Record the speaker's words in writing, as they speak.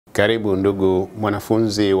Karibu ndugu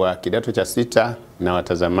mwanafunzi wa kidato cha 6 na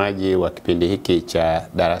watazamaji wa kipindi hiki cha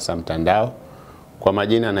darasa mtandao. Kwa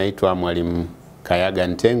majina naitwa Mwalimu Kayaga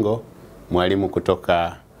Ntengo, mwalimu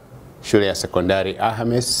kutoka shule ya sekondari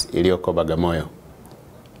Ahames iliyoko Bagamoyo.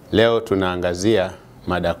 Leo tunaangazia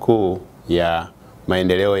mada kuu ya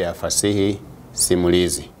maendeleo ya fasihi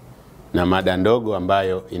simulizi, na mada ndogo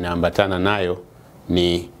ambayo inaambatana nayo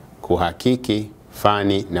ni kuhakiki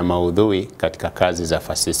fani na maudhui katika kazi za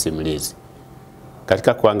fasihi simulizi.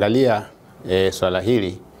 Katika kuangalia swala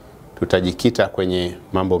hili tutajikita kwenye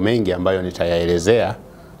mambo mengi ambayo nitayaelezea,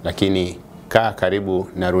 lakini kaa karibu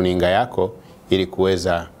na runinga yako ili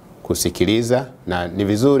kuweza kusikiliza, na ni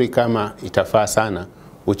vizuri kama itafaa sana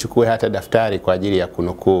uchukue hata daftari kwa ajili ya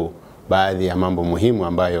kunukuu baadhi ya mambo muhimu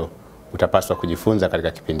ambayo utapaswa kujifunza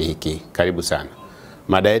katika kipindi hiki. Karibu sana.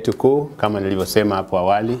 Mada yetu kuu kama nilivyosema hapo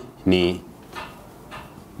awali ni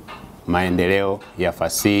maendeleo ya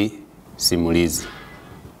fasihi simulizi.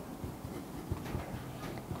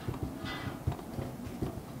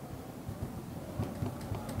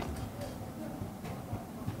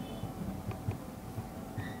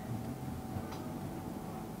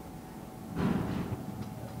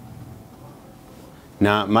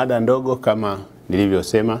 Na mada ndogo kama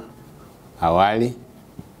nilivyosema awali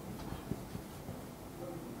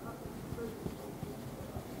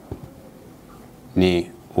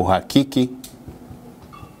ni uhakiki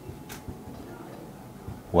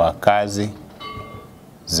wa kazi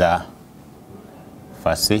za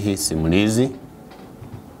fasihi simulizi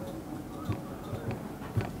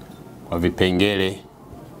kwa vipengele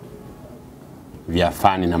vya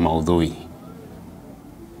fani na maudhui.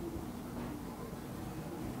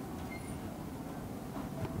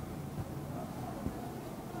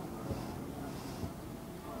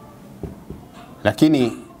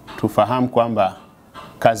 Lakini tufahamu kwamba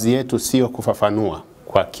kazi yetu sio kufafanua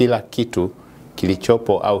kwa kila kitu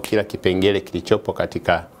kilichopo au kila kipengele kilichopo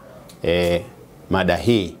katika mada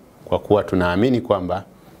hii, kwa kuwa tunaamini kwamba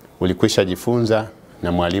ulikwisha jifunza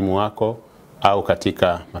na mwalimu wako au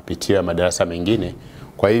katika mapitio ya madarasa mengine.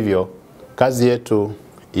 Kwa hivyo kazi yetu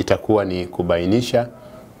itakuwa ni kubainisha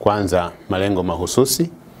kwanza malengo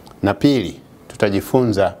mahususi, na pili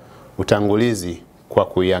tutajifunza utangulizi kwa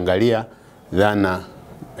kuiangalia dhana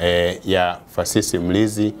ya fasihi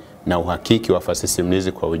simulizi na uhakiki wa fasihi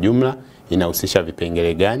simulizi kwa ujumla inahusisha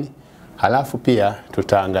vipengele gani. Halafu pia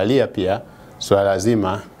tutaangalia pia swala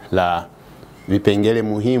zima la vipengele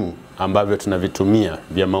muhimu ambavyo tunavitumia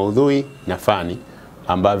vya maudhui na fani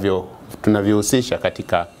ambavyo tunavihusisha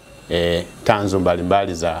katika tanzu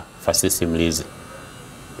mbalimbali za fasihi simulizi.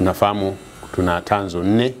 Tunafahamu tuna tanzu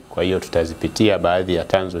 4, kwa hiyo tutazipitia baadhi ya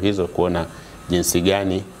tanzu hizo kuona jinsi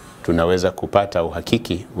gani tunaweza kupata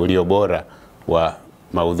uhakiki ulio bora wa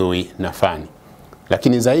maudhui na fani.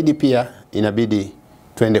 Lakini zaidi pia inabidi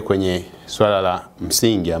twende kwenye swala la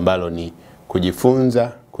msingi ambalo ni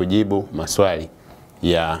kujifunza kujibu maswali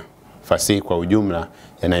ya fasihi kwa ujumla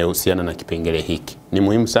yanayohusiana na kipengele hiki. Ni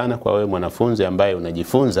muhimu sana kwa wewe mwanafunzi ambaye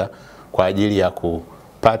unajifunza kwa ajili ya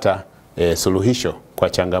kupata suluhisho kwa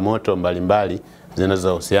changamoto mbalimbali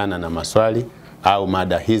zinazohusiana na maswali au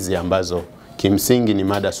mada hizi ambazo kimsingi ni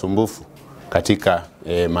mada sumbufu katika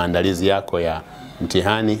maandalizi yako ya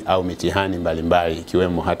mtihani au mitihani mbalimbali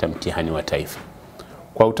ikiwemo hata mtihani wa taifa.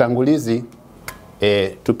 Kwa utangulizi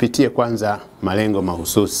tupitie kwanza malengo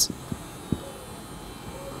mahususi.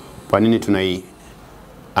 Kwa nini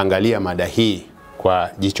tunaiangalia mada hii kwa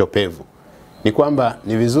jicho pevu? Ni kwamba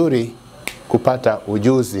ni vizuri kupata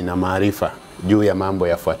ujuzi na maarifa juu ya mambo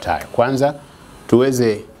yafuatayo. Kwanza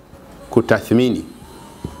tuweze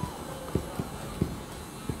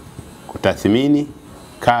kutathmini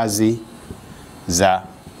kazi za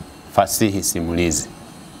fasihi simulizi.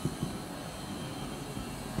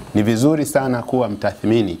 Ni vizuri sana kuwa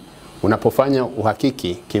mtathmini. Unapofanya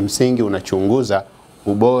uhakiki, kimsingi unachunguza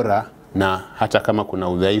ubora na hata kama kuna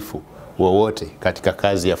udhaifu wowote katika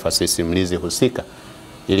kazi ya fasihi simulizi husika,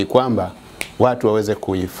 ili kwamba watu waweze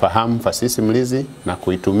kuifahamu fasihi simulizi na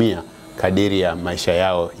kuitumia kadiri ya maisha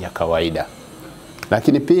yao ya kawaida.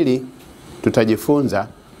 Lakini pili, tutajifunza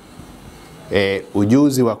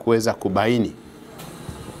ujuzi wa kuweza kubaini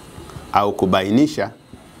au kubainisha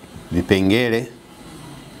vipengele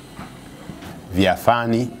vya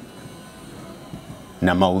fani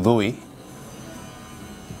na maudhui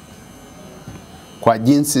kwa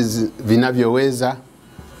jinsi vinavyoweza,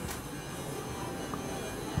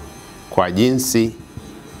 kwa jinsi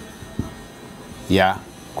ya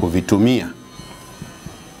kuvitumia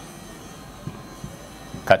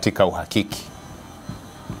katika uhakiki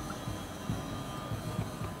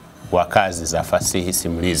wa kazi za fasihi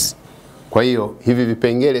simulizi. Kwa hiyo hivi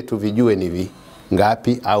vipengele tuvijue ni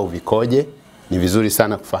vingapi au vikoje. Ni vizuri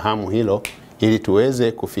sana kufahamu hilo ili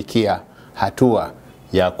tuweze kufikia hatua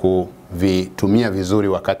ya kuvitumia vizuri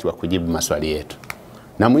wakati wa kujibu maswali yetu.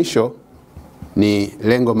 Na mwisho ni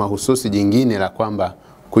lengo mahususi jingine la kwamba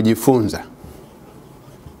kujifunza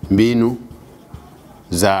mbinu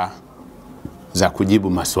za kujibu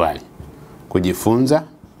maswali. Kujifunza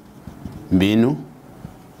mbinu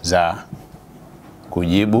za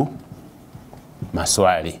kujibu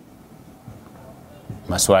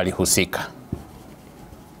maswali husika.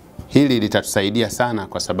 Hili litatusaidia sana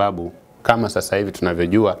kwa sababu kama sasa hivi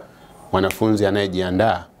tunavyojua, mwanafunzi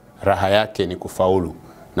anayejiandaa raha yake ni kufaulu.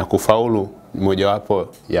 Na kufaulu mojawapo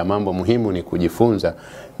ya mambo muhimu ni kujifunza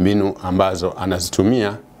mbinu ambazo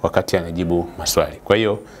anazitumia wakati anajibu maswali. Kwa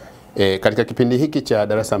hiyo katika kipindi hiki cha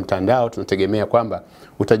darasa mtandao tunategemea kwamba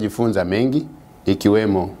utajifunza mengi,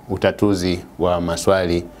 ikiwemo utatuzi wa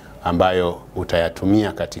maswali ambayo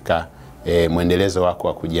utayatumia katika mwendelezo wako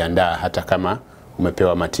wa kujiandaa, hata kama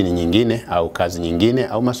umepewa matini nyingine au kazi nyingine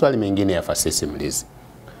au maswali mengine ya fasihi simulizi.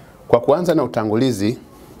 Kwa kuanza na utangulizi,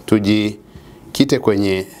 tujikite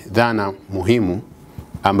kwenye dhana muhimu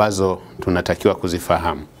ambazo tunatakiwa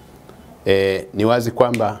kuzifahamu. Ni wazi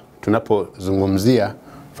kwamba tunapozungumzia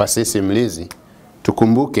fasihi simulizi,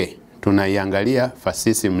 tukumbuke tunaiangalia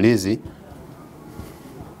fasihi simulizi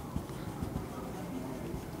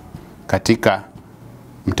katika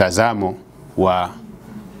mtazamo wa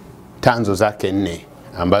tanzo zake 4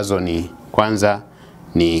 ambazo ni kwanza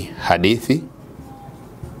ni hadithi,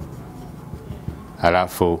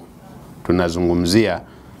 halafu tunazungumzia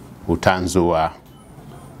utanzu wa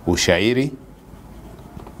ushairi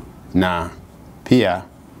na pia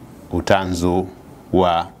utanzu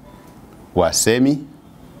wa semi,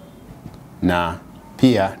 na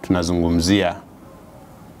pia tunazungumzia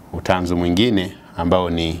utanzu mwingine ambao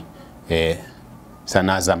ni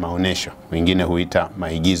sanaa za maonesho, wengine huita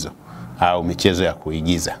maigizo au michezo ya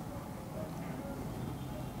kuigiza.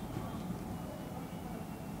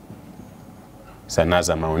 Sanaa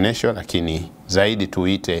za maonesho, lakini zaidi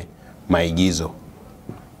tuite maigizo.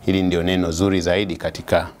 Hili ndio neno zuri zaidi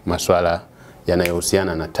katika masuala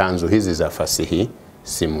yanayohusiana na tanzu hizi za fasihi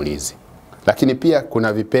simulizi. Lakini pia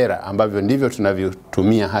kuna vipera ambavyo ndivyo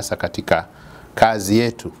tunavyotumia hasa katika kazi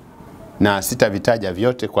yetu, na sitavitaja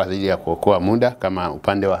vyote kwa ajili ya kuokoa muda. Kama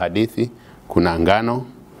upande wa hadithi kuna ngano,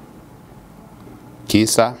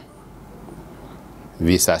 kisa,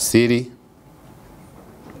 visasiri,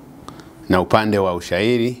 na upande wa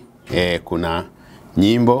ushairi kuna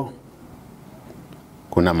nyimbo,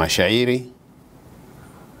 kuna mashairi,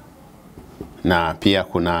 na pia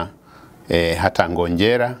kuna hata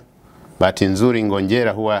ngonjera. Bahati nzuri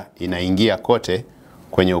ngonjera huwa inaingia kote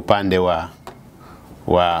kwenye upande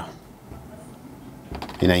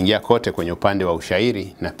wa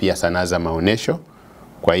ushairi na pia sanaa za maonesho.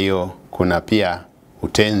 Kwa hiyo kuna pia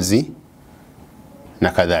utenzi na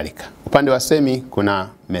kadhalika. Upande wa semi kuna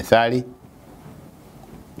methali,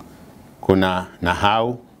 kuna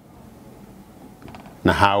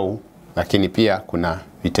nahau, lakini pia kuna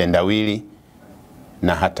vitendawili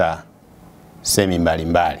na hata semi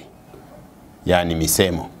mbalimbali, yani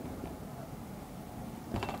misemo.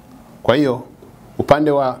 Kwa hiyo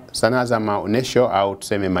upande wa sanaa za maonesho au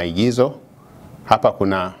tuseme maigizo, hapa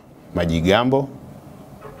kuna majigambo,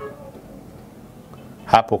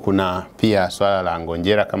 hapo kuna pia swala la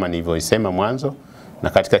ngonjera kama nilivyoisema mwanzo, na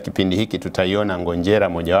katika kipindi hiki tutaiona ngonjera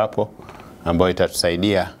mojawapo ambayo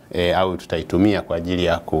itatusaidia au tutaitumia kwa ajili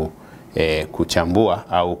ya kuchambua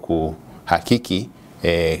au kuhakiki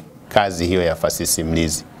kazi hiyo ya fasihi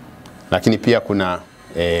simulizi. Lakini pia kuna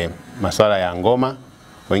masuala ya ngoma,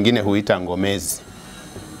 wengine huita ngomezi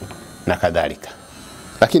na kadhalika.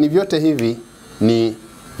 Lakini vyote hivi ni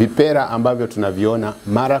vipera ambavyo tunaviona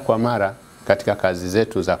mara kwa mara katika kazi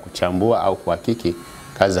zetu za kuchambua au kuhakiki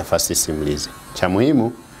kazi za fasihi simulizi. Cha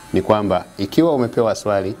muhimu ni kwamba ikiwa umepewa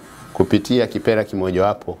swali kupitia kipera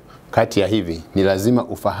kimojawapo kati ya hivi, ni lazima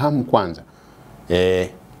ufahamu kwanza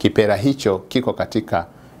kipera hicho kiko katika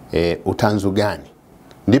utanzu gani,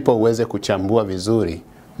 ndipo uweze kuchambua vizuri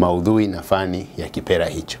maudhui na fani ya kipera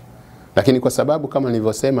hicho. Lakini kwa sababu kama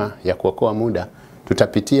nilivyosema ya kuokoa muda,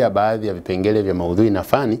 tutapitia baadhi ya vipengele vya maudhui na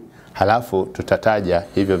fani, halafu tutataja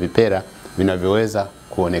hivyo vipera vinavyoweza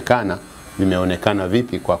kuonekana vimeonekana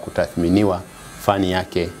vipi kwa kutathminiwa fani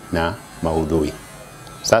yake na maudhui.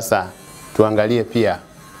 Sasa tuangalie pia,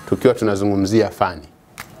 tukiwa tunazungumzia fani,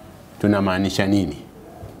 tunamaanisha nini?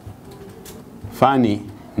 Fani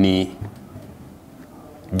ni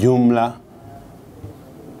jumla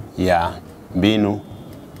ya mbinu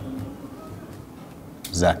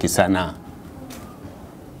za kisanaa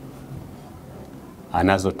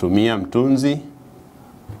anazotumia mtunzi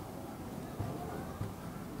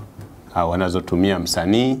au anazotumia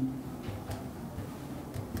msanii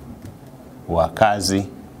wa kazi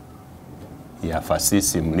ya fasihi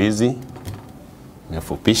simulizi,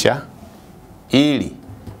 nimefupisha, ili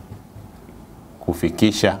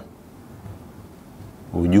kufikisha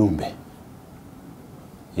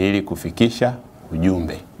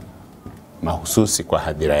ujumbe mahususi kwa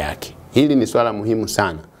hadhira yake. Hili ni swala muhimu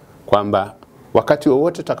sana, kwamba wakati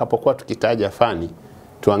wowote tutakapokuwa tukitaja fani,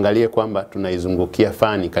 tuangalie kwamba tunaizungukia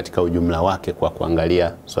fani katika ujumla wake kwa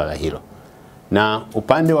kuangalia swala hilo. Na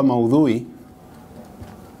upande wa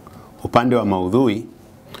maudhui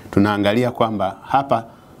tunaangalia kwamba hapa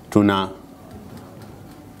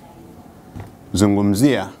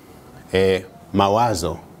tunazungumzia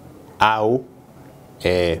mawazo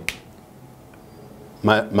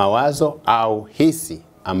au hisi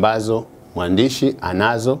ambazo mwandishi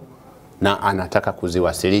anazo na anataka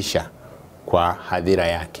kuziwasilisha kwa hadhira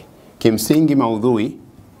yake. Kimsingi maudhui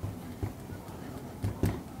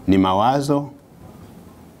ni mawazo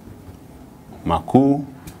makuu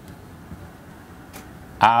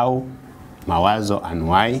au mawazo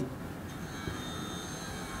anuai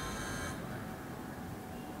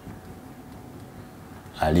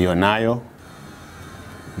alionayo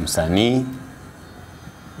msanii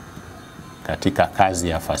katika kazi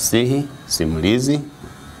ya fasihi simulizi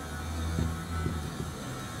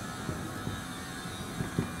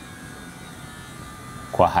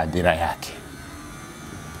kwa hadhira yake.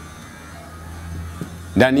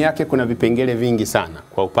 Ndani yake kuna vipengele vingi sana,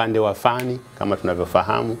 kwa upande wa fani kama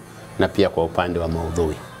tunavyofahamu, na pia kwa upande wa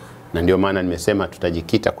maudhui. Na ndio maana nimesema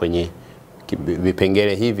tutajikita kwenye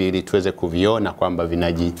vipengele hivi ili tuweze kuviona kwamba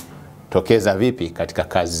vinajitokeza vipi katika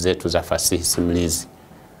kazi zetu za fasihi simulizi.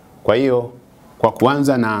 Kwa hiyo kwa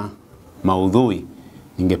kuanza na maudhui,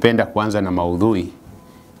 ningependa kuanza na maudhui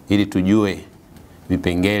ili tujue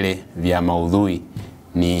vipengele vya maudhui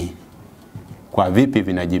ni kwa vipi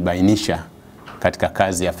vinajibainisha katika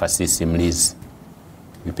kazi ya fasihi simulizi.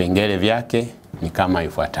 Vipengele vyake ni kama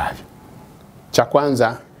ifuatavyo. Cha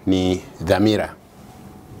kwanza ni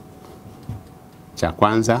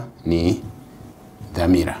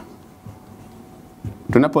dhamira.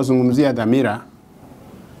 Tunapozungumzia dhamira,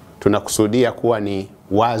 tunakusudia kuwa ni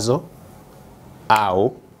wazo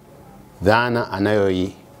au dhana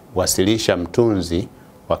anayoiwasilisha mtunzi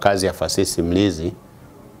wa kazi ya fasihi simulizi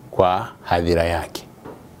kwa hadhira yake.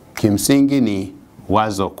 Kimsingi ni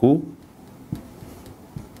wazo kuu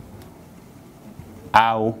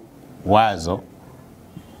au wazo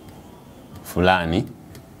fulani,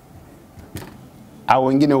 au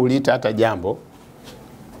wengine uliita hata jambo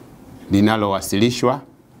linalowasilishwa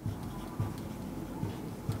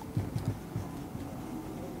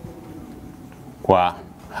kwa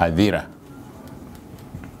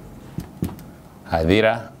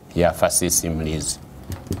hadhira ya fasihi simulizi.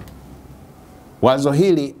 Wazo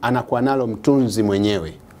hili anakuwa nalo mtunzi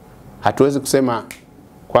mwenyewe. Hatuwezi kusema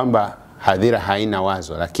kwamba hadhira haina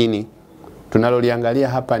wazo, lakini tunaloliangalia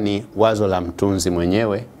hapa ni wazo la mtunzi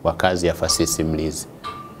mwenyewe wa kazi ya fasihi simulizi.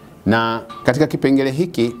 Na katika kipengele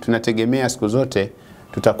hiki tunategemea siku zote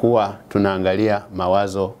tutakuwa tunaangalia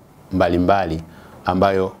mawazo mbalimbali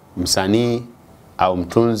ambayo msanii au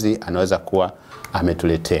mtunzi anaweza kuwa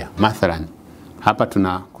ametuletea. Mathalan, hapa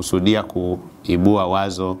tunakusudia kuibua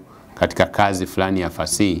wazo katika kazi fulani ya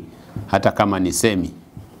fasihi, hata kama ni semi.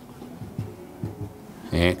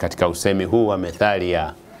 Katika usemi huu wa methali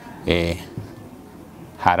ya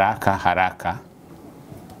haraka haraka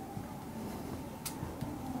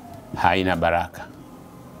haina baraka,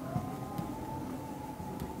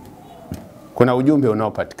 kuna ujumbe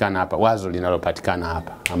unaopatikana hapa, wazo linalopatikana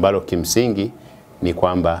hapa, ambalo kimsingi ni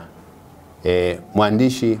kwamba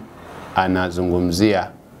mwandishi anazungumzia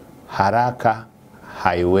haraka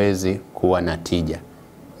haiwezi kuwa na tija.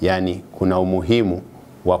 Yani kuna umuhimu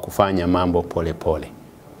wa kufanya mambo pole pole.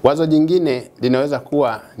 Wazo jingine linaweza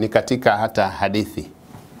kuwa ni katika hata hadithi.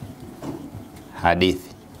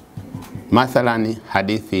 Mathalan,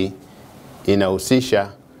 hadithi inahusisha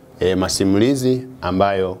masimulizi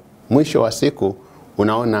ambayo mwisho wa siku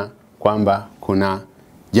unaona kwamba kuna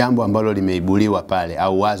jambo ambalo limeibuliwa pale,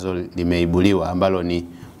 au wazo limeibuliwa ambalo ni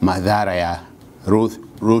madhara ya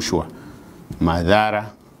rushwa. Madhara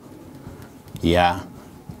ya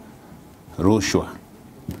rushwa.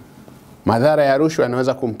 Madhara ya rushwa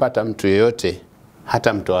yanaweza kumpata mtu yeyote,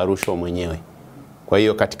 hata mtoa rushwa mwenyewe. Kwa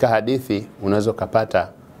hiyo katika hadithi unaweza kupata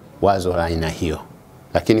wazo la aina hiyo.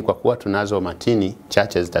 Lakini kwa kuwa tunazo matini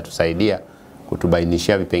chache zitatusaidia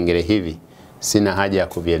kutubainishia vipengele hivi, sina haja ya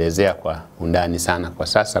kuvielezea kwa undani sana kwa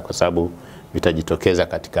sasa, kwa sababu vitajitokeza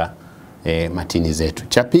katika matini zetu.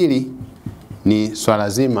 Cha pili ni swala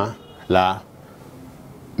zima la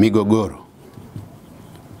migogoro.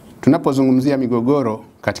 Tunapozungumzia migogoro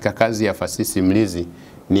katika kazi ya fasihi simulizi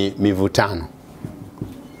ni mivutano.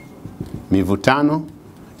 Mivutano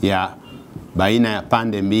ya baina ya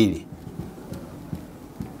pande mbili.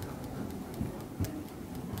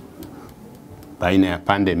 Baina ya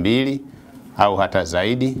pande mbili au hata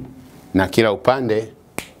zaidi, na kila upande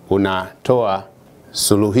unatoa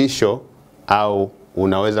suluhisho au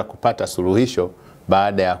unaweza kupata suluhisho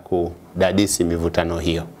baada ya kudadisi mivutano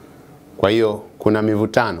hiyo. Kwa hiyo kuna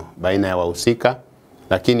mivutano baina ya wahusika,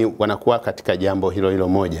 lakini wanakuwa katika jambo hilo hilo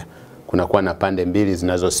moja. Kunakuwa na pande mbili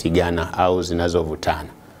zinazosigana au zinazovutana.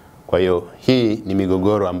 Kwa hiyo hii ni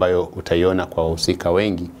migogoro ambayo utaiona kwa wahusika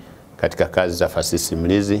wengi katika kazi za fasihi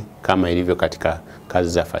simulizi, kama ilivyo katika kazi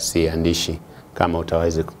za fasihi andishi, kama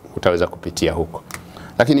utaweza kupitia huko.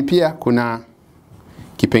 Lakini pia kuna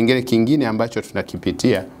kipengele kingine ambacho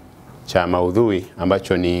tunakipitia cha maudhui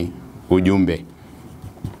ambacho ni ujumbe.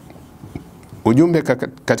 Ujumbe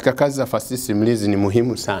katika kazi za fasihi simulizi ni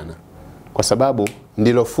muhimu sana, kwa sababu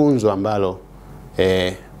ndilo funzo ambalo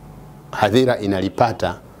hadhira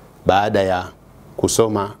inalipata baada ya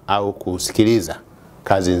kusoma au kusikiliza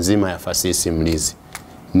kazi nzima ya fasihi simulizi.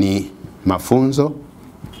 Ni mafunzo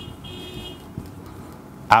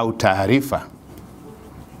au taarifa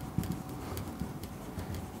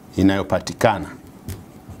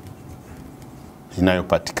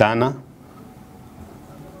inayopatikana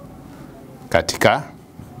katika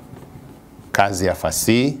kazi ya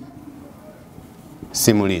fasihi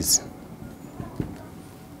simulizi.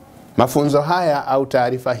 Mafunzo haya au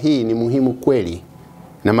taarifa hii ni muhimu kweli,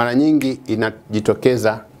 na mara nyingi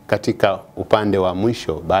inajitokeza katika upande wa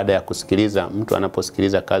mwisho. Baada ya kusikiliza, mtu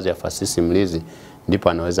anaposikiliza kazi ya fasihi simulizi ndipo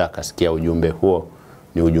anaweza akasikia ujumbe huo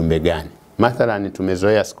ni ujumbe gani. Mathalan,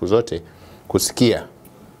 tumezoea siku zote kusikia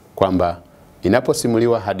kwamba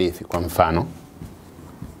inaposimuliwa hadithi, kwa mfano,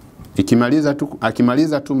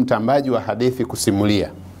 akimaliza tu mtambaji wa hadithi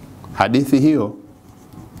kusimulia hadithi hiyo,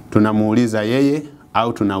 tunamuuliza yeye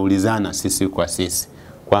au tunaulizana sisi kwa sisi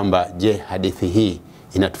kwamba je, hadithi hii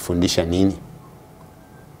inatufundisha nini?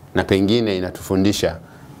 Na pengine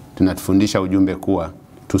tunatufundisha ujumbe kuwa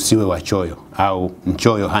tusiwe wachoyo, au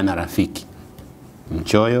mchoyo hana rafiki.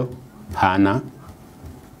 Mchoyo hana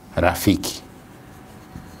rafiki.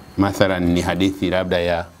 Mathalan, ni hadithi labda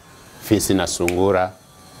ya fisi na sungura,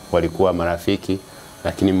 walikuwa marafiki,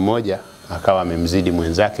 lakini mmoja akawa amemzidi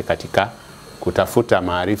mwenzake katika kutafuta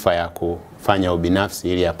maarifa ya kufanya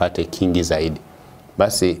ubinafsi ili apate kingi zaidi.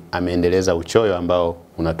 Basi ameendeleza uchoyo ambao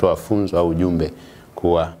unatoa funzo au ujumbe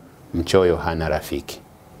kuwa mchoyo hana rafiki.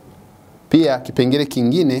 Pia kipengele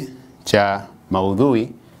kingine cha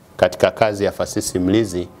maudhui katika kazi ya fasihi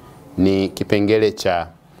simulizi ni kipengele cha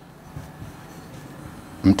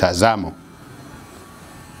mtazamo.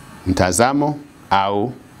 Mtazamo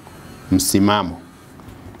au msimamo.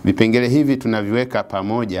 Vipengele hivi tunaviweka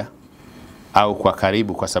pamoja au kwa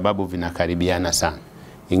karibu kwa sababu vinakaribiana sana.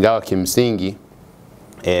 Ingawa kimsingi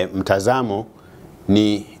mtazamo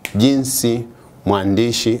ni jinsi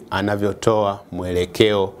mwandishi anavyotoa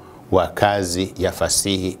mwelekeo wa kazi ya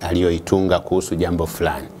fasihi aliyoitunga kuhusu jambo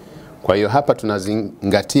fulani. Kwa hiyo hapa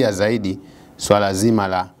tunazingatia zaidi swala zima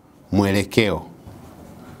la mwelekeo.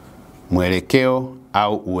 Mwelekeo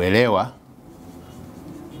au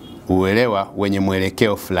uelewa wenye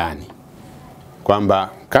mwelekeo fulani. Kwamba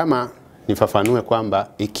kama nifafanue kwamba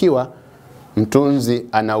ikiwa mtunzi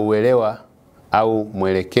anauelewa au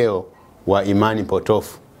mwelekeo wa imani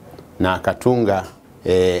potofu na akatunga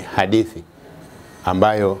hadithi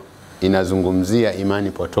ambayo inazungumzia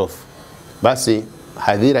imani potofu, basi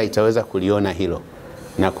hadhira itaweza kuliona hilo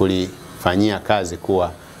na kulifanyia kazi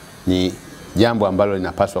kuwa ni jambo ambalo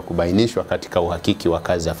linapaswa kubainishwa katika uhakiki wa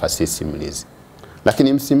kazi ya fasihi simulizi.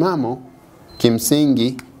 Lakini msimamo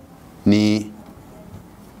kimsingi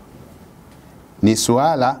ni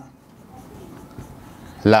suala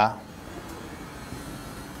la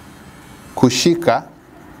kushika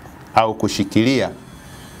au kushikilia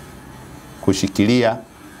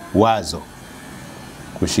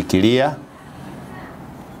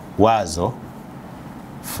wazo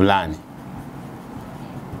fulani.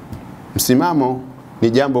 Msimamo ni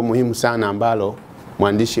jambo muhimu sana ambalo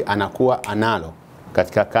mwandishi anakuwa analo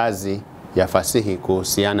katika kazi ya fasihi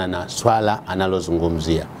kuhusiana na swala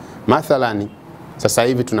analozungumzia. Mathalani, sasa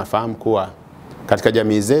hivi tunafahamu kuwa katika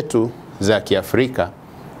jamii zetu za Kiafrika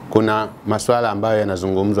kuna masuala ambayo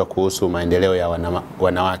yanazungumzwa kuhusu maendeleo ya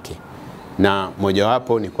wanawake, na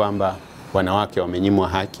mojawapo ni kwamba wanawake wamenyimwa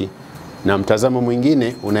haki, na mtazamo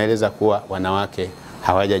mwingine unaeleza kuwa wanawake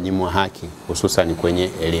hawajanyimwa haki, hususan kwenye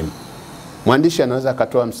elimu. mwandishi anaweza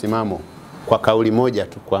akatoa msimamo kwa kauli moja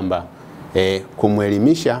tu kwamba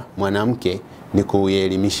kumwelimisha mwanamke ni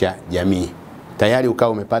kuelimisha jamii. Tayari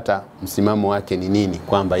ukawa umepata msimamo wake ni nini,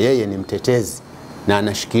 kwamba yeye ni mtetezi na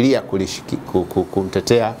anashikilia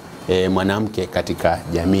kumtetea mwanamke katika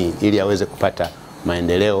jamii ili aweze kupata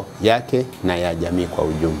maendeleo yake na ya jamii kwa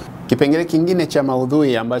ujumla. Kipengele kingine cha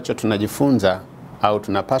maudhui ambacho tunajifunza au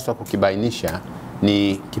tunapaswa kukibainisha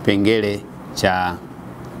ni kipengele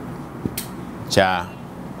cha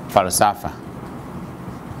falsafa.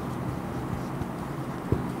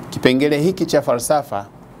 Kipengele hiki cha falsafa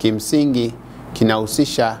kimsingi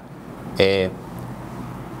kinahusisha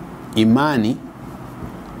imani,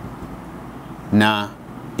 na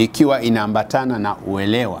ikiwa inaambatana na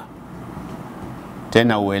uelewa,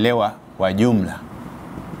 tena uelewa wa jumla.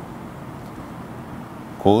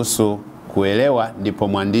 Kuhusu kuelewa ndipo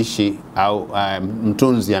mwandishi au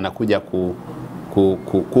mtunzi anakuja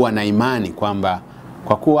kuwa na imani kwamba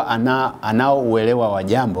kwa kuwa anao uelewa wa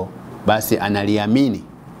jambo, basi analiamini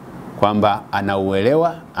kwamba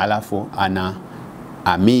anauelewa, alafu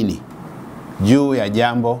anaamini juu ya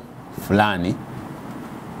jambo fulani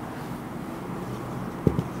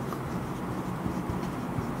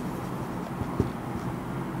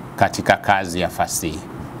katika kazi ya fasihi.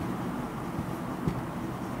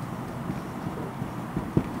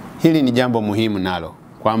 Hili ni jambo muhimu nalo,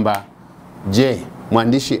 kwamba je,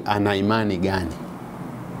 mwandishi ana imani gani?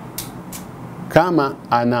 Kama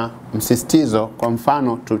ana msisitizo, kwa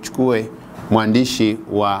mfano tuchukue mwandishi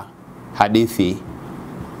wa hadithi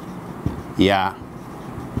ya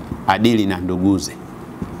Adili na Nduguze.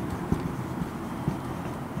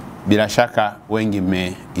 Bila shaka wengi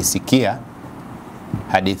mmeisikia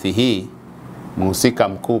hadithi hii. Mhusika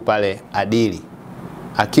mkuu pale Adili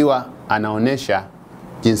akiwa anaonesha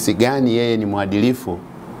jinsi gani yeye ni mwadilifu,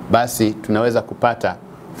 basi tunaweza kupata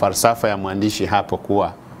falsafa ya mwandishi hapo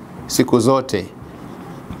kuwa siku zote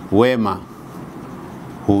wema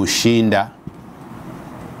hushinda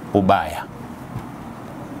ubaya.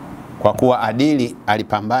 Kwa kuwa Adili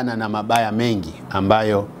alipambana na mabaya mengi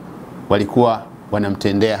ambayo walikuwa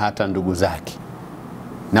wanamtendea hata ndugu zake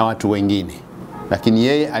na watu wengine, lakini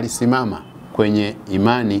yeye alisimama kwenye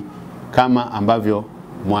imani kama ambavyo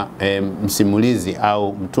msimulizi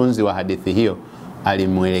au mtunzi wa hadithi hiyo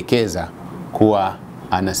alimuelekeza kuwa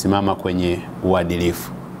anasimama kwenye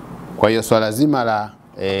uadilifu. Kwa hiyo swala zima la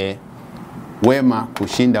wema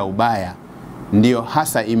kushinda ubaya ndio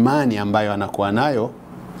hasa imani ambayo anakuwa nayo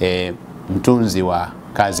mtunzi wa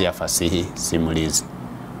kazi ya fasihi simulizi.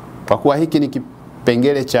 Kwa kuwa hiki ni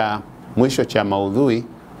kipengele cha mwisho cha maudhui,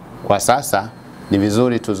 kwa sasa ni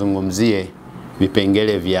vizuri tuzungumzie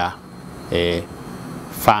vipengele vya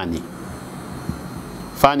fani.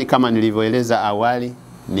 Fani kama nilivyoeleza awali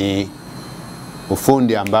ni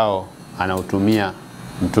ufundi ambao anautumia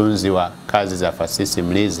mtunzi wa kazi za fasihi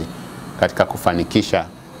simulizi katika kufanikisha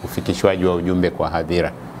ufikishwaji wa ujumbe kwa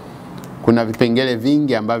hadhira. Kuna vipengele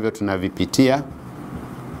vingi ambavyo tunavipitia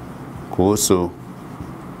kuhusu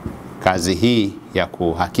kazi hii ya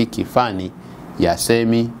kuhakiki fani ya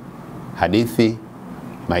semi, hadithi,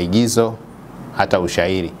 maigizo, hata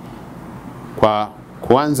ushairi. Kwa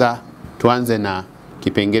kuanza, tuanze na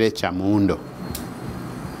kipengele cha muundo.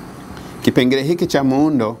 Kipengele hiki cha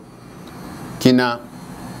muundo kina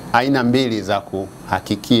aina mbili za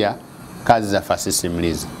kuhakikia kazi za fasihi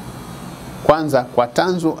simulizi. Kwanza, kwa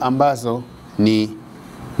tanzu ambazo ni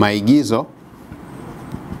maigizo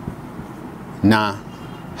na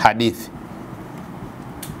hadithi,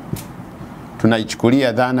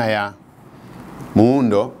 tunaichukulia dhana ya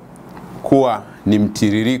muundo kuwa ni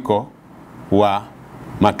mtiririko wa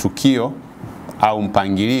matukio au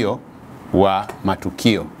mpangilio wa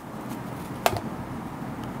matukio.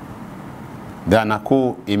 Dhana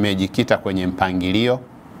kuu imejikita kwenye mpangilio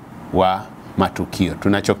wa matukio.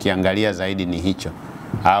 Tunachokiangalia zaidi ni hicho,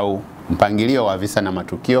 au mpangilio wa visa na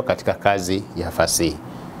matukio katika kazi ya fasihi.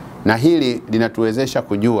 Na hili linatuwezesha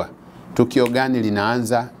kujua tukio gani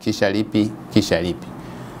linaanza, kisha lipi, kisha lipi.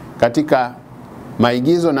 Katika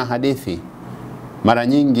maigizo na hadithi, mara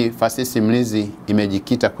nyingi fasihi simulizi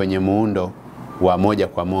imejikita kwenye muundo wa moja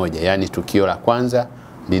kwa moja, yani tukio la kwanza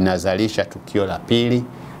linazalisha tukio la pili,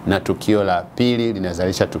 na tukio la pili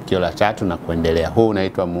linazalisha tukio la tatu na kuendelea. Huu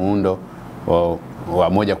unaitwa muundo wa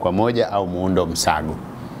moja kwa moja au muundo msago.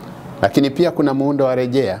 Lakini pia kuna muundo wa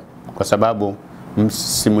rejea, kwa sababu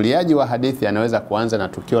msimuliaji wa hadithi anaweza kuanza na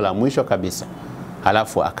tukio la mwisho kabisa,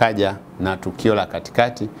 halafu akaja na tukio la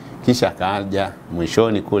katikati, kisha akaja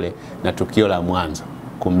mwishoni kule na tukio la mwanzo,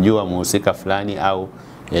 kumjua muhusika fulani au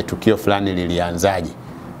tukio fulani lilianzaje.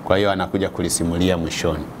 Kwa hiyo anakuja kulisimulia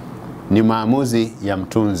mwishoni. Ni maamuzi ya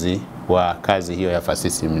mtunzi wa kazi hiyo ya fasihi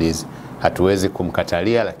simulizi. Hatuwezi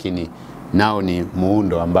kumkatalia, lakini nao ni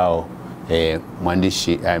muundo ambao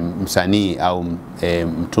mwandishi msanii au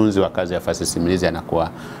mtunzi wa kazi ya fasihi simulizi anakuwa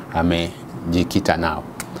amejikita nao.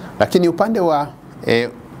 Lakini upande wa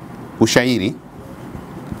ushairi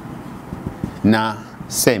na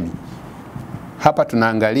semi, hapa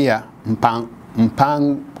tunaangalia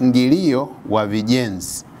mpangilio wa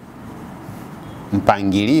vijenzi.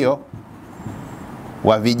 Mpangilio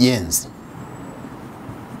wa vijenzi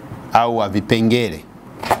au wa vipengele.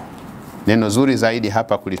 Neno zuri zaidi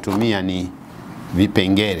hapa kulitumia ni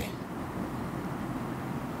vipengele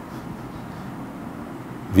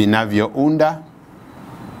vinavyounda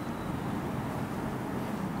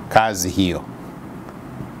kazi hiyo.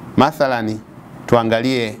 Mathalani,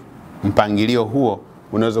 tuangalie mpangilio huo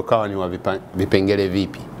unaweza kuwa ni wa vipengele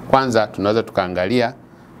vipi. Kwanza tunaweza tukaangalia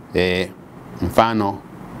mfano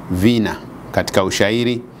vina katika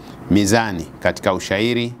ushairi, mizani katika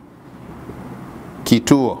ushairi,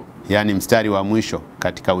 kituo yani mstari wa mwisho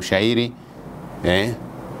katika ushairi.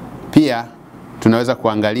 Pia tunaweza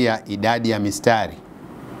kuangalia idadi ya mistari.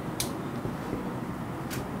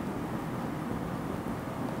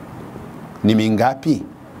 Ni mingapi?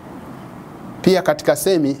 Pia katika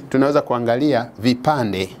semi tunaweza kuangalia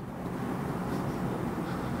vipande.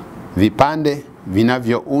 Vipande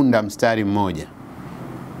vinavyounda mstari mmoja.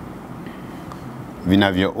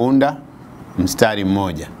 Vinavyounda mstari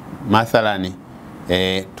mmoja. Mathalani,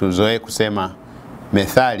 tuzoe kusema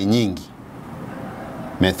methali nyingi.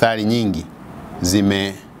 Methali nyingi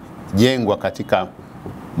zimejengwa katika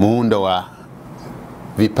muundo wa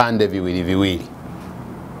vipande viwili viwili.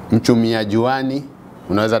 Mchumia juani,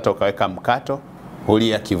 unaweza tukaweka mkato,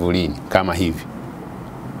 hulia kivulini, kama hivi.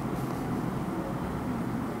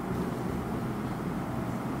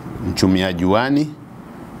 Mchumia juani,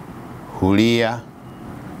 hulia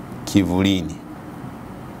kivulini.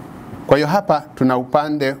 Kwa hiyo hapa tuna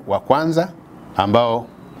upande wa kwanza ambao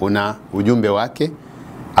una ujumbe wake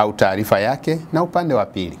au taarifa yake, na upande wa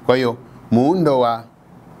pili. Kwa hiyo muundo wa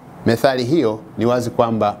methali hiyo ni wazi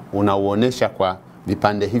kwamba unauonesha kwa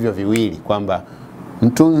vipande hivyo viwili, kwamba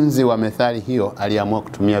mtunzi wa methali hiyo aliamua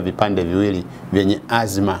kutumia vipande viwili vyenye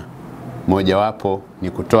azma mojawapo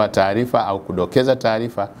ni kutoa taarifa au kudokeza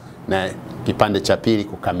taarifa, na kipande cha pili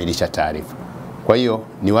kukamilisha taarifa. Kwa hiyo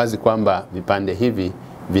ni wazi kwamba vipande hivi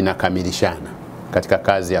vinakamilishana katika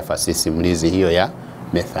kazi ya fasihi simulizi hiyo ya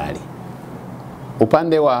methali.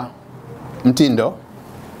 Upande wa mtindo,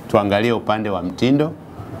 tuangalie upande wa mtindo.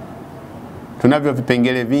 Tunavyo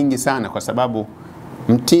vipengele vingi sana, kwa sababu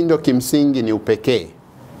mtindo kimsingi ni upekee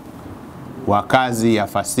wa kazi ya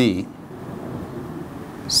fasihi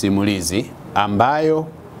simulizi ambayo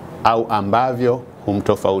au ambavyo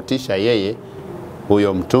humtofautisha yeye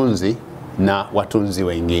huyo mtunzi na watunzi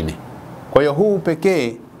wengine. Kwa hiyo huu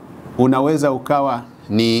pekee unaweza ukawa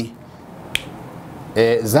ni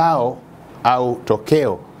zao au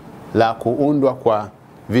tokeo la kuundwa kwa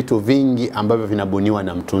vitu vingi ambavyo vinabuniwa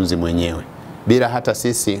na mtunzi mwenyewe bila hata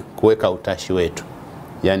sisi kuweka utashi wetu,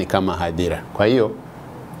 yani kama hadhira. Kwa hiyo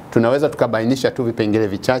tunaweza tukabainisha tu vipengele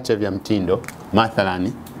vichache vya mtindo.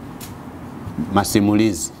 Mathalani,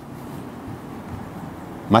 masimulizi.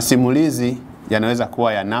 Masimulizi yanaweza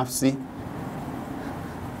kuwa ya nafsi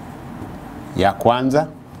ya kwanza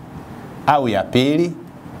au ya pili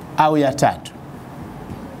au ya tatu.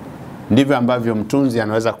 Ndivyo ambavyo mtunzi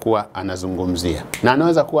anaweza kuwa anazungumzia, na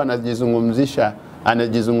anaweza kuwa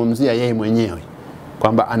anajizungumzia yeye mwenyewe,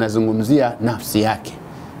 kwamba anazungumzia nafsi yake.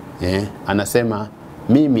 Anasema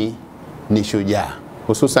mimi ni shujaa,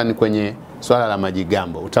 hususan kwenye swala la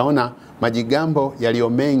majigambo. Utaona majigambo yaliyo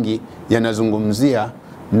mengi yanazungumzia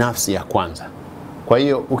nafsi ya kwanza. Kwa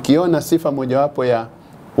hiyo ukiona sifa mojawapo ya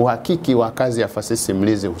uhakiki wa kazi ya fasihi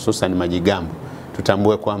simulizi hususan majigambo,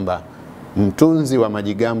 tutambue kwamba mtunzi wa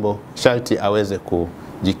majigambo sharti aweze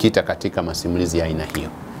kujikita katika masimulizi ya aina hiyo.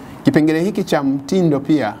 Kipengele hiki cha mtindo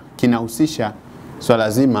pia kinahusisha swala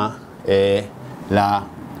zima la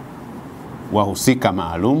wahusika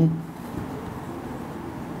maalum.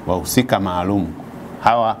 Wahusika maalum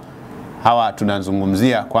hawa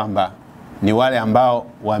tunazungumzia kwamba ni wale ambao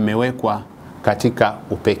wamewekwa katika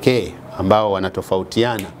upekee, ambao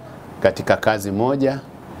wanatofautiana katika kazi moja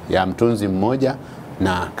ya mtunzi mmoja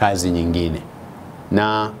na kazi nyingine.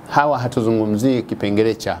 Na hawa hatuzungumzii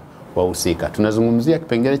kipengele cha wahusika. Tunazungumzia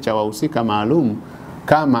kipengele cha wahusika maalum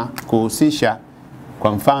kama kuhusisha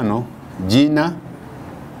kwa mfano jina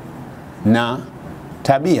na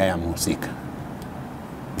tabia ya mhusika.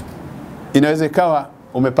 Inaweza ikawa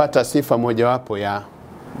umepata sifa mojawapo ya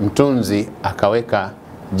mtunzi akaweka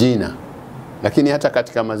jina, lakini hata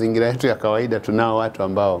katika mazingira yetu ya kawaida tunao watu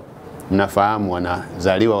ambao mnafahamu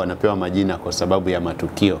wanazaliwa wanapewa majina kwa sababu ya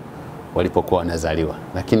matukio walipokuwa wanazaliwa.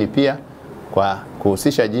 Lakini pia kwa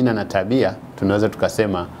kuhusisha jina na tabia, tunaweza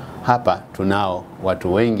tukasema hapa tunao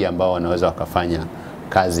watu wengi ambao wanaweza wakafanya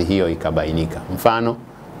kazi hiyo ikabainika. Mfano,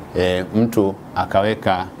 mtu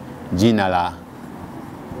akaweka jina la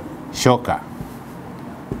shoka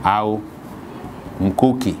au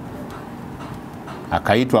mkuki,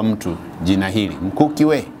 akaitwa mtu jina hili, mkuki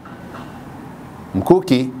we.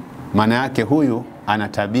 Mkuki maana yake huyu ana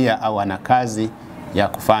tabia au ana kazi ya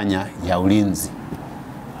kufanya ya ulinzi.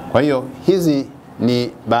 Kwa hiyo hizi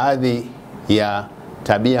ni baadhi ya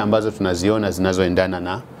tabia ambazo tunaziona zinazoendana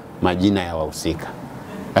na majina ya wahusika.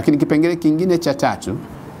 Lakini kipengele kingine cha tatu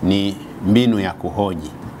ni mbinu ya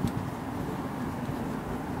kuhoji.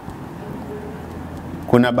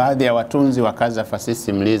 Kuna baadhi ya watunzi wa kazi za fasihi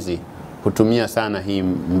simulizi hutumia sana hii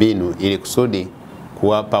mbinu ili kusudi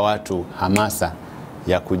kuwapa watu hamasa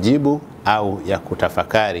ya kujibu au ya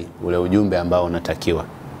kutafakari ule ujumbe ambao unatakiwa.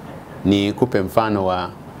 Ni kupe mfano wa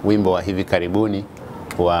wimbo wa hivi karibuni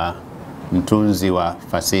wa mtunzi wa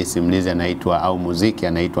fasihi simulizi anaitwa au muziki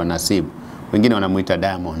anaitwa Nasibu. Wengine wanamuita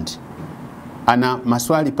Diamond. Ana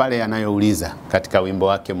maswali pale yanayouliza katika wimbo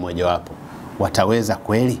wake mmoja wapo. Wataweza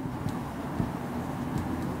kweli?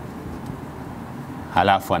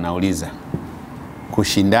 Halafu anauliza,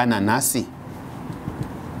 kushindana nasi?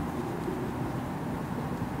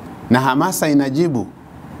 Na hamasa inajibu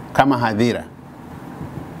kama hadhira.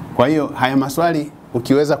 Kwa hiyo haya maswali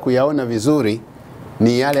ukiweza kuyaona vizuri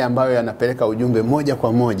ni yale ambayo yanapeleka ujumbe moja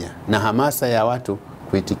kwa moja, na hamasa ya watu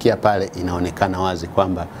kuitikia pale inaonekana wazi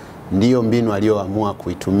kwamba ndiyo mbinu aliyoamua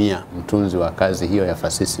kuitumia mtunzi wa kazi hiyo ya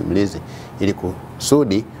fasihi simulizi ili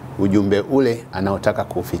kusudi ujumbe ule anaotaka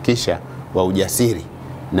kufikisha wa ujasiri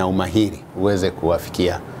na umahiri uweze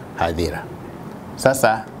kuwafikia hadhira.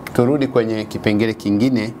 Sasa turudi kwenye kipengele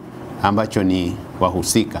kingine ambacho ni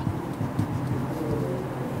wahusika.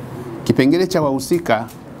 Kipengele cha wahusika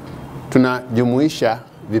tunajumuisha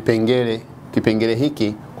kipengele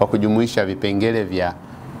hiki kwa kujumuisha vipengele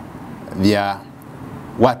vya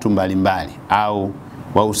watu mbalimbali au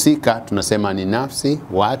wahusika tunasema ni nafsi,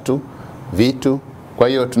 watu, vitu. Kwa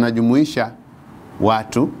hiyo tunajumuisha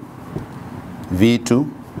watu, vitu,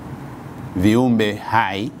 viumbe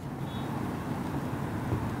hai,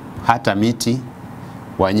 hata miti,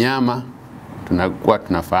 wanyama, tunakuwa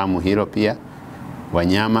tunafahamu hilo pia,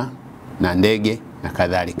 wanyama na ndege na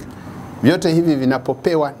kadhalika. Vyote hivi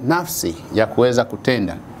vinapopewa nafsi ya kuweza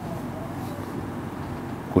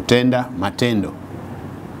kutenda matendo,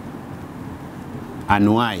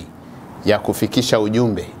 anuai ya kufikisha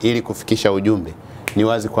ujumbe, ili kufikisha ujumbe, ni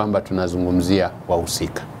wazi kwamba tunazungumzia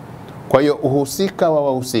wahusika. Kwa hiyo uhusika wa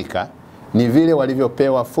wahusika ni vile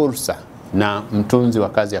walivyopewa fursa na mtunzi wa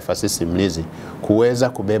kazi ya fasihi simulizi kuweza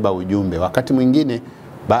kubeba ujumbe. Wakati mwingine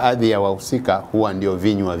baadhi ya wahusika huwa ndio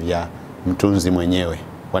vinywa vya mtunzi mwenyewe.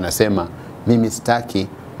 Wanasema, mimi sitaki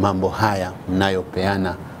mambo haya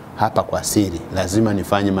mnayopeana hapa kwa siri, lazima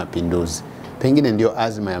nifanye mapinduzi. Pengine ndio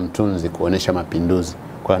azma ya mtunzi kuonesha mapinduzi,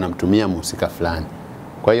 kwa anamtumia mhusika fulani.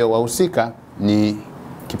 Kwa hiyo wahusika ni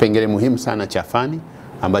kipengele muhimu sana cha fani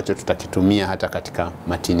ambacho tutakitumia hata katika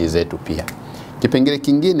matini zetu pia. Kipengele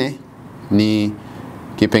kingine ni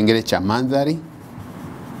kipengele cha mandhari.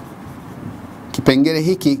 Kipengele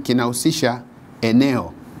hiki kinahusisha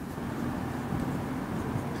eneo,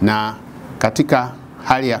 na katika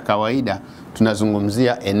hali ya kawaida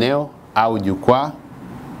tunazungumzia eneo au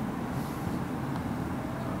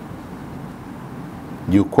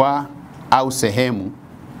jukwaa au sehemu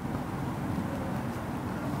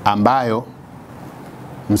ambayo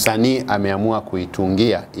msanii ameamua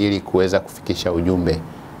kuitungia ili kuweza kufikisha ujumbe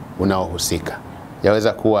unaohusika.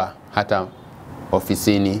 Yaweza kuwa hata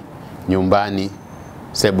ofisini, nyumbani,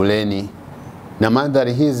 sebuleni, na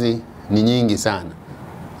mandhari hizi ni nyingi sana.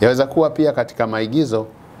 Yaweza kuwa pia katika maigizo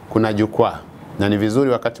kuna jukwaa, na ni vizuri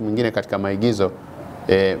wakati mwingine katika maigizo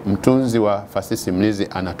mtunzi wa fasihi simulizi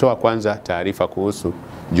anatoa kwanza taarifa kuhusu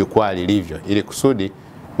jukwaa lilivyo, ili kusudi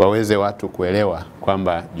waweze watu kuelewa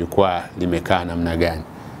kwamba jukwaa limekaa namna gani.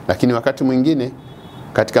 Lakini wakati mwingine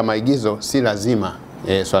katika maigizo si lazima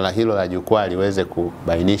swala hilo la jukwaa liweze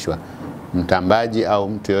kubainishwa. Mtambaji au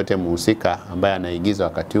mtu yote muhusika ambaye anaigiza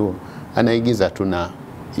wakati huo anaigiza tu, na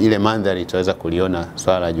ile mandhari itaweza kuliona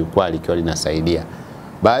swala la jukwaa likiwa linasaidia.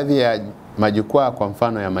 Baadhi ya majukwaa kwa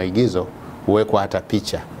mfano ya maigizo huwekwa hata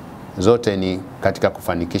picha. Zote ni katika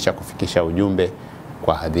kufanikisha kufikisha ujumbe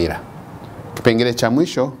kwa hadhira. Kipengele cha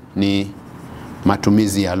mwisho ni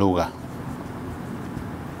matumizi ya lugha.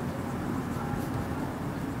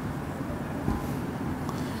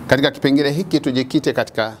 Katika kipengele hiki tujikite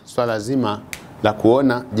katika swala zima la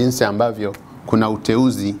kuona jinsi ambavyo kuna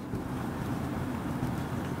uteuzi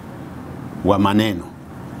wa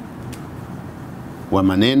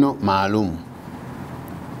maneno maalum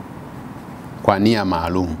kwa nia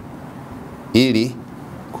maalum ili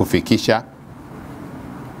kufikisha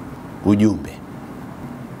ujumbe.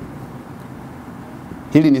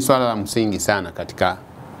 Hili ni swala la msingi sana katika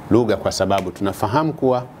lugha, kwa sababu tunafahamu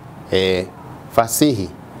kuwa fasihi,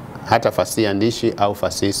 hata fasihi andishi au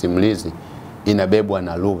fasihi simulizi, inabebwa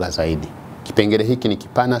na lugha zaidi. Kipengele hiki ni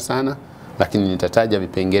kipana sana, lakini nitataja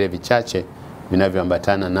vipengele vichache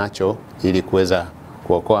vinavyoambatana nacho ili kuweza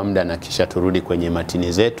kuokoa muda, na kisha turudi kwenye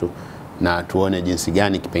matini zetu na tuone jinsi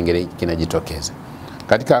gani kipengele hiki kinajitokeza.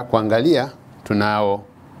 Katika kuangalia, tunao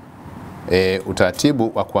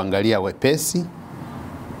utaratibu wa kuangalia wepesi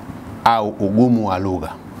au ugumu wa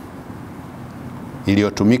lugha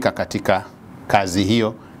iliyotumika katika kazi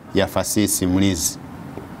hiyo ya fasihi simulizi.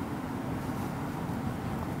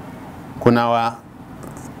 Kuna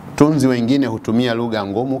watunzi wengine hutumia lugha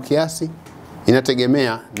ngumu kiasi,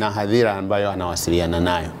 inategemea na hadhira ambayo anawasiliana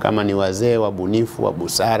nayo. Kama ni wazee wabunifu wa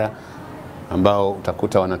busara ambao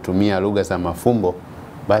utakuta wanatumia lugha za mafumbo,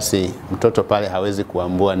 basi mtoto pale hawezi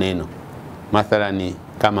kuambua neno. Mathalani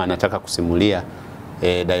kama anataka kusimulia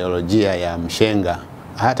dialojia ya mshenga,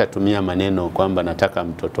 hatatumia maneno kwamba nataka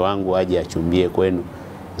mtoto wangu aje achumbie kwenu.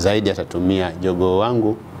 Zaidi atatumia jogoo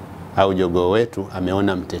wangu au jogoo wetu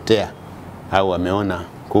ameona mtetea au ameona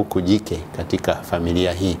kuku jike katika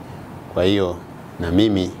familia hii. Kwa hiyo na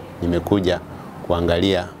mimi nimekuja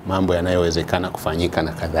kuangalia mambo yanayowezekana kufanyika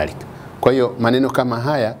na kadhalika. Kwa hiyo maneno kama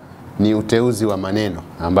haya ni uteuzi wa maneno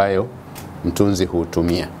ambayo mtunzi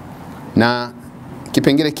hutumia. Na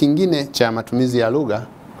kipengele kingine cha matumizi ya lugha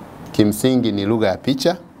kimsingi ni lugha ya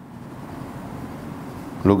picha.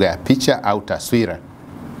 Lugha ya picha au taswira.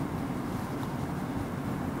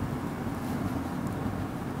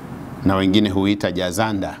 Na wengine huita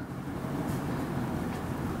jazanda.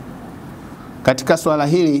 Katika swala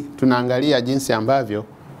hili tunaangalia jinsi ambavyo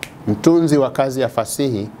mtunzi wa kazi ya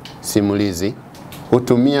fasihi simulizi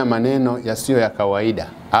hutumia maneno yasiyo ya kawaida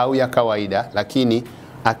au ya kawaida, lakini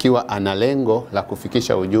akiwa ana lengo la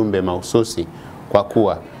kufikisha ujumbe mahususi, kwa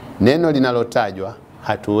kuwa neno linalotajwa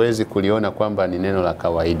hatuwezi kuliona kwamba ni neno la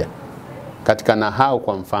kawaida. Katika nahau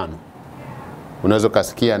kwa mfano, unaweza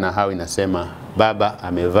kusikia nahau inasema baba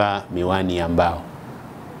amevaa miwani ya mbao.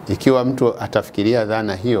 Ikiwa mtu atafikiria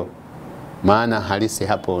dhana hiyo, maana halisi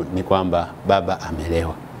hapo ni kwamba baba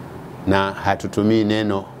amelewa. Na hatutumii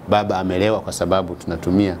neno baba amelewa kwa sababu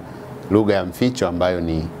tunatumia lugha ya mficho ambayo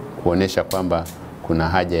ni kuonesha kwamba kuna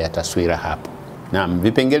haja ya taswira hapo. Na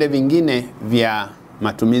vipengele vingine vya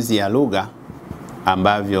matumizi ya lugha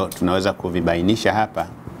ambavyo tunaweza kuvibainisha hapa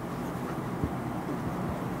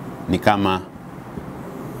ni kama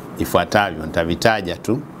ifuatavyo. Nitavitaja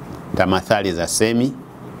tu: tamathali za semi,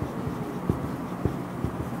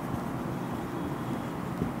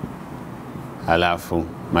 halafu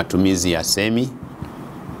matumizi ya semi.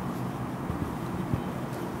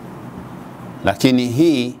 Lakini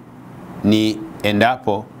hii ni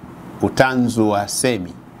endapo utanzu wa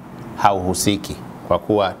semi hauhusiki, kwa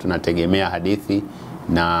kuwa tunategemea hadithi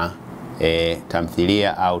na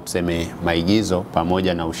tamthilia au tuseme maigizo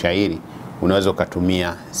pamoja na ushairi. Unaweza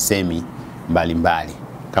ukatumia semi mbalimbali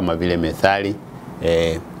kama vile methali,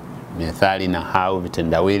 nahau,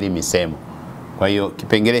 vitendawili, misemo. Kwa hiyo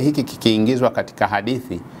kipengele hiki kikiingizwa katika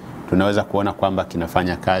hadithi, tunaweza kuona kwamba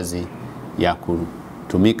kinafanya kazi ya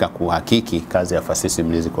kutumika kuhakiki kazi ya fasihi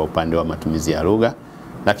simulizi kwa upande wa matumizi ya lugha.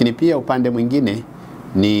 Lakini pia upande mwingine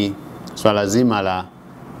ni swala zima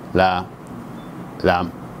la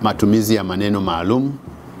matumizi ya maneno maalum.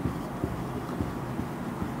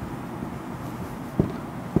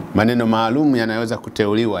 Maneno maalum yanaweza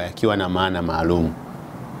kuteuliwa yakiwa na maana maalum.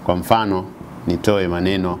 Kwa mfano, nitoe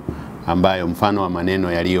maneno ambayo, mfano wa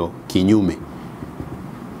maneno yaliyo kinyume.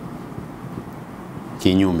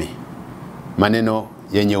 Maneno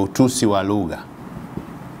yenye utusi wa lugha.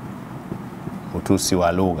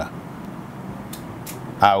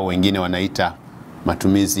 Au wengine wanaita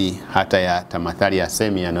matumizi hata ya tamathali ya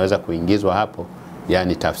semi yanaweza kuingizwa hapo,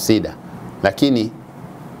 yani tafsida. Lakini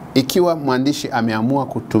ikiwa mwandishi ameamua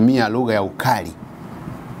kutumia lugha ya ukali,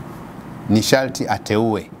 ni sharti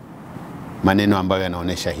ateue maneno ambayo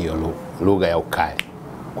yanaonesha hiyo lugha ya ukali.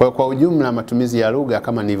 Kwa ujumla, matumizi ya lugha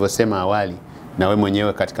kama nilivyosema awali, na we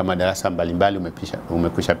mwenyewe katika madarasa mbalimbali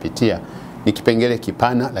umekwisha pitia, ni kipengele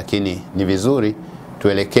kipana, lakini ni vizuri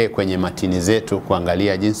tuelekee kwenye matini zetu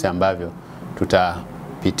kuangalia jinsi ambavyo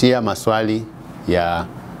tutapitia maswali ya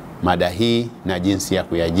mada hii na jinsi ya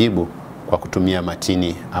kuyajibu kwa kutumia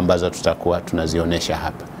matini ambazo tutakuwa tunazionesha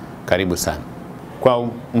hapa. Karibu sana. Kwa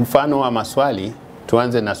mfano wa maswali,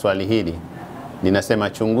 tuanze na swali hili. Ninasema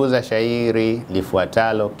chunguza shairi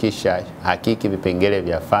lifuatalo kisha hakiki vipengele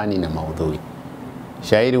vya fani na maudhui.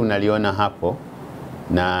 Shairi unaliona hapo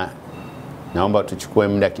na naomba tuchukue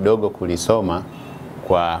muda kidogo kulisoma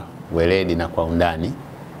kwa weledi na kwa undani.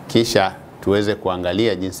 Kisha tuweze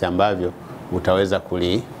kuangalia jinsi ambavyo utaweza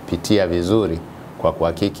kulipitia vizuri kwa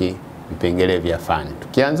kuhakiki vipengele vya fani.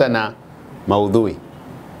 Tukianza na maudhui.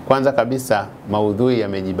 Kwanza kabisa maudhui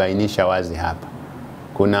yamejibainisha wazi hapa.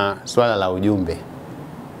 Kuna swala la ujumbe.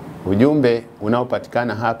 Ujumbe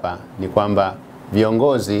unaopatikana hapa ni kwamba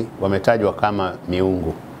viongozi wametajwa kama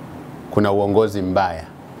miungu. Kuna uongozi mbaya,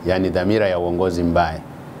 yani dhamira ya uongozi mbaya.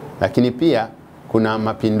 Lakini pia kuna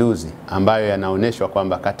mapinduzi ambayo yanaoneshwa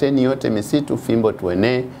kwamba kateni yote misitu, fimbo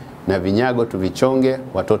tuenee, na vinyago tuvichonge,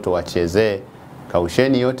 watoto wachezee,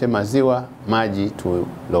 kausheni yote maziwa, maji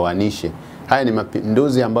tulowanishe. Haya ni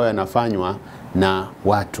mapinduzi ambayo yanafanywa na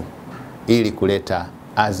watu ili kuleta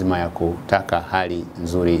azma ya kutaka hali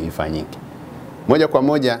nzuri ifanyike. Moja kwa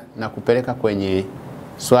moja na kupeleka kwenye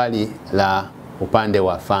swali la upande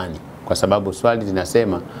wa fani, kwa sababu swali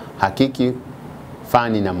linasema hakiki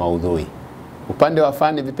fani na maudhui. Upande wa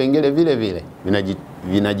fani vipengele vile vile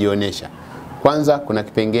vinajionesha. Kwanza kuna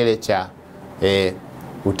kipengele cha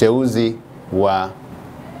uteuzi wa,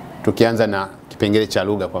 tukianza na kipengele cha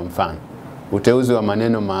lugha kwa mfano, uteuzi wa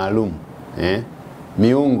maneno maalum.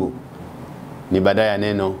 Miungu ni baada ya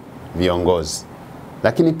neno viongozi.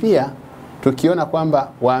 Lakini pia tukiona kwamba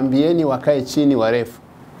waambieni wakae chini warefu,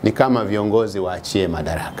 ni kama viongozi waachie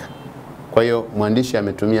madaraka. Kwa hiyo mwandishi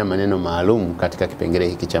ametumia maneno maalum katika kipengele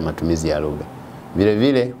hiki cha matumizi ya lugha. Vile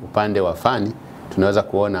vile upande wa fani tunaweza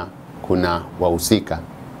kuona kuna wahusika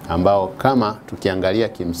ambao kama tukiangalia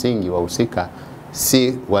kimsingi wahusika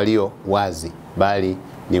si walio wazi, bali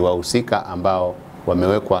ni wahusika ambao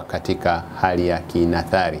wamewekwa katika hali ya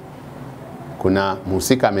kinathari. Kuna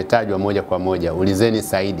mhusika ametajwa moja kwa moja, ulizeni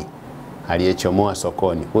Saidi aliyechomoa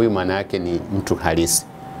sokoni. Huyu maana yake ni mtu halisi.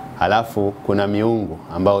 Halafu kuna miungu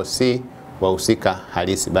ambao si wahusika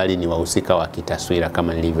halisi, bali ni wahusika wa kitaswira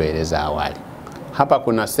kama nilivyoeleza awali. Hapa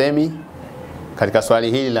kuna semi katika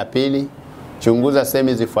swali hili la pili, chunguza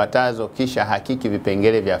semi zifuatazo kisha hakiki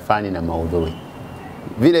vipengele vya fani na maudhui.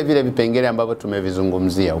 Vile vile vipengele ambavyo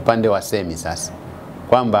tumevizungumzia upande wa semi sasa,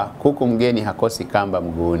 kwamba kuku mgeni hakosi kamba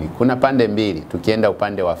mguuni. Kuna pande mbili tukienda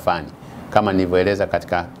upande wa fani, kama nilivyoeleza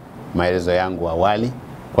katika maelezo yangu awali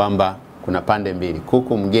kwamba kuna pande mbili.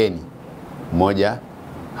 Kuku mgeni moja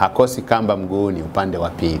hakosi kamba mguuni upande wa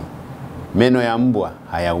pili. Meno ya mbwa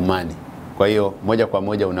hayaumani. Kwa hiyo moja kwa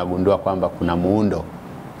moja unagundua kwamba kuna muundo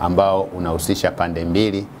ambao unahusisha pande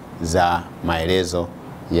mbili za maelezo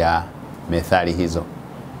ya methali hizo.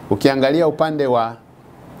 Ukiangalia upande wa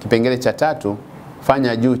kipengele cha tatu,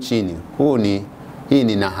 fanya juu chini. Hii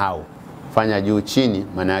ni nahau. Fanya juu chini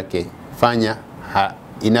maana yake fanya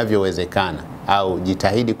inavyowezekana au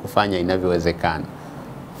jitahidi kufanya inavyowezekana.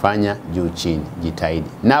 Fanya juu chini, jitahidi.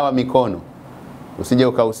 Nawa mikono. Usije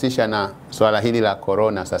ukahusisha na swala hili la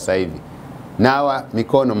corona sasa hivi. Nawa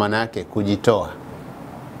mikono maana yake kujitoa.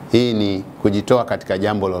 Hii ni kujitoa katika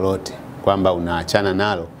jambo lolote, kwamba unaachana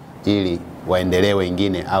nalo ili waendelee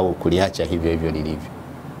wengine au kuliacha hivyo hivyo lilivyo.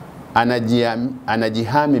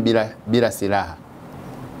 Anajihami bila silaha.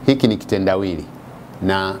 Hiki ni kitendawili,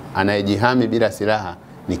 na anayejihami bila silaha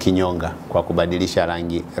ni kinyonga kwa kubadilisha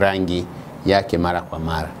rangi yake mara kwa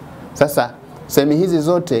mara. Sasa semi hizi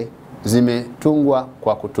zote zimetungwa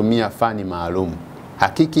kwa kutumia fani maalum.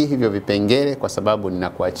 Hakiki hivyo vipengele kwa sababu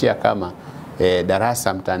ninakuachia kama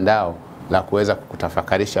darasa mtandao la kuweza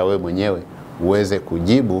kukutafakarisha wewe mwenyewe uweze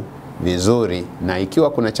kujibu vizuri, na ikiwa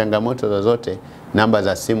kuna changamoto zozote namba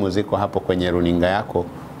za simu ziko hapo kwenye runinga yako,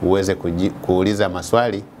 uweze kuuliza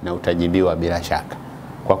maswali na utajibiwa bila shaka.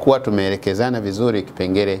 Kwa kuwa tumeelekezana vizuri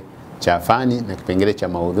kipengele cha fani na kipengele cha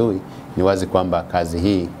maudhui, ni wazi kwamba kazi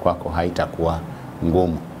hii kwako haitakuwa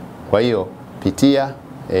ngumu. Kwa hiyo pitia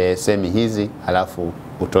semi hizi alafu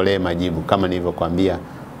utolee majibu kama nilivyokuambia,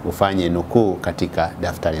 ufanye nukuu katika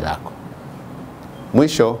daftari lako.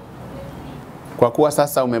 Mwisho, kwa kuwa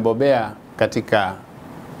sasa umebobea katika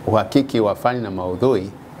uhakiki wa fani na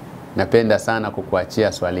maudhui, napenda sana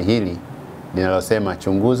kukuachia swali hili linalosema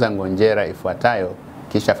chunguza ngonjera ifuatayo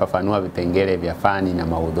kisha fafanua vipengele vya fani na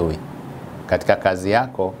maudhui. Katika kazi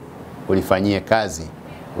yako ulifanyie kazi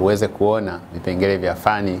uweze kuona vipengele vya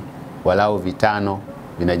fani walau vitano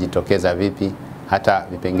vinajitokeza vipi, hata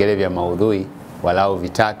vipengele vya maudhui walau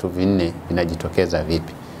vitatu vinne vinajitokeza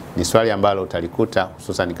vipi. Ni swali ambalo utalikuta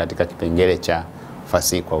hususan katika kipengele cha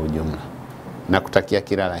fasihi kwa ujumla. Na kutakia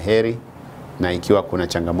kila la heri, na ikiwa kuna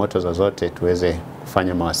changamoto zozote tuweze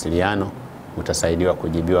kufanya mawasiliano utasaidiwa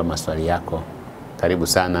kujibiwa maswali yako. Karibu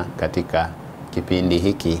sana katika kipindi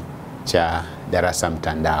hiki cha darasa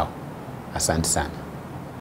mtandao. Asante sana.